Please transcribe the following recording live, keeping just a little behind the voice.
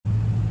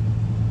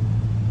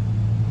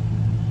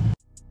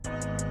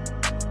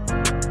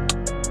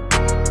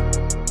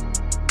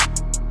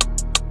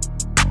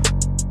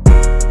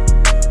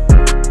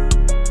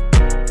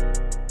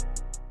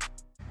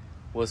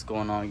What's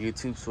going on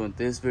YouTube? So in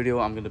this video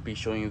I'm going to be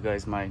showing you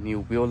guys my new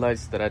wheel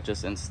lights that I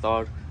just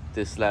installed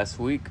this last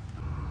week.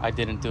 I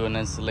didn't do an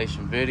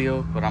installation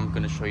video, but I'm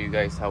going to show you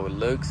guys how it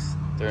looks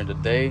during the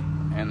day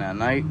and at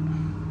night.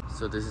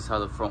 So this is how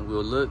the front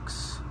wheel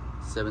looks.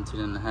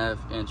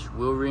 17.5-inch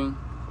wheel ring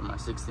for my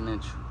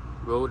 16-inch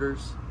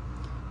rotors,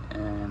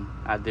 and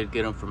I did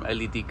get them from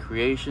LED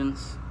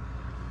Creations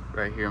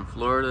right here in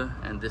Florida,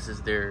 and this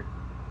is their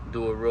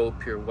dual row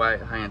pure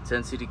white high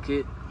intensity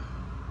kit.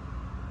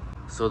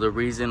 So the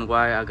reason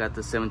why I got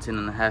the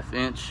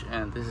 17.5-inch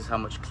and this is how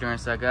much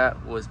clearance I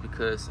got was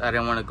because I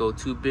didn't want to go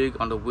too big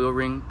on the wheel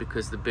ring,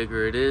 because the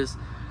bigger it is,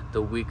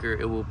 the weaker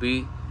it will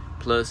be.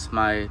 Plus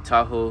my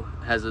Tahoe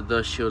has a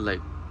dust shield like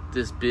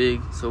this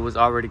big, so it was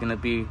already going to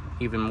be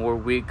even more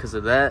weak because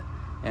of that.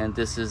 And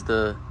this is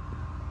the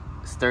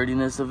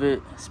sturdiness of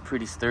it. It's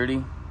pretty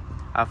sturdy.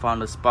 I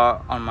found a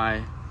spot on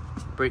my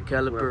brake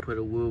caliper, put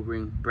a wheel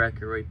ring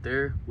bracket right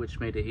there, which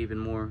made it even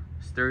more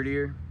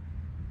sturdier.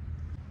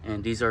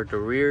 And these are the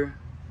rear,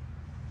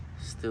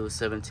 still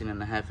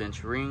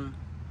 17.5-inch ring.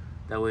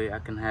 That way I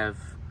can have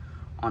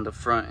on the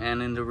front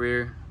and in the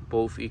rear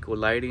both equal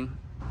lighting.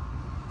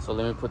 So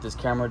let me put this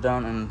camera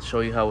down and show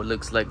you how it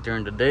looks like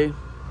during the day.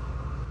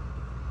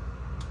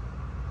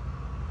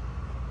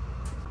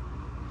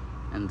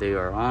 And they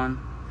are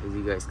on, as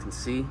you guys can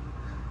see.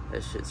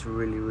 That shit's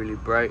really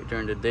bright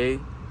during the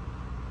day.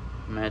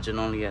 Imagine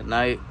only at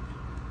night.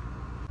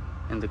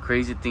 And the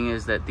crazy thing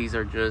is that these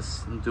are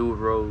just dual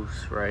rows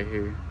right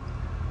here.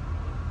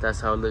 That's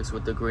how it looks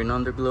with the green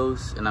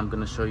underglows, and I'm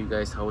gonna show you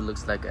guys how it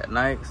looks like at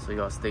night, so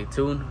y'all stay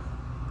tuned.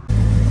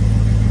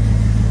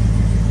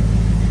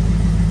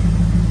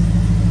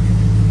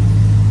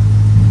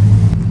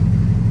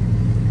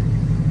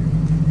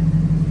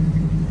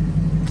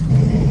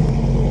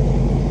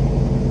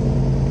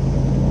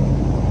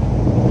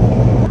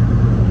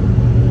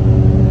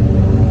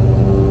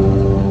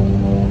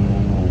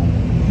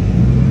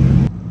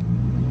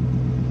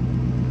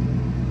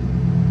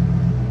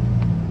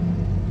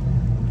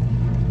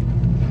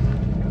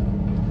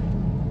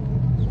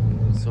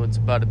 So it's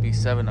about to be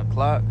 7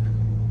 o'clock.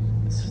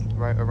 It's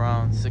right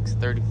around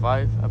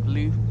 6:35, I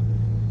believe.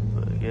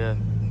 But yeah,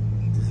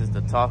 this is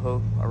the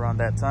Tahoe around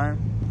that time.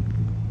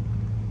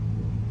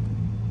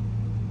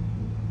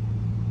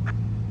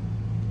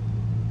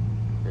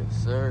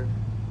 Yes, sir.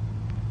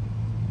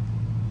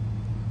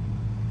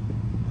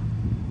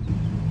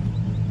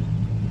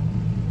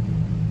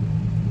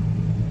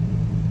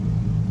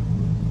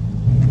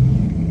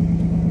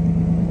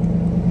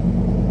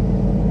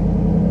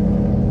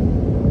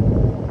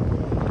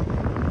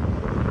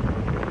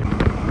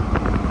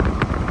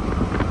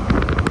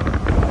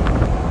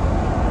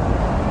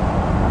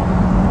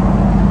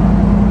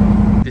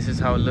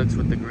 How it looks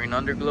with the green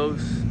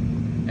underglows,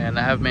 and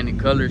I have many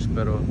colors,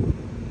 but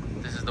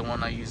this is the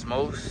one I use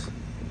most.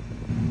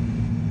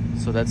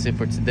 So that's it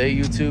for today,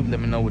 YouTube. Let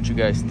me know what you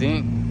guys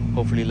think.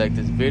 Hopefully you like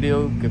this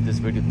video. Give this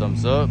video a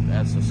thumbs up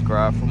and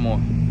subscribe for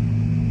more.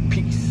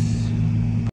 Peace.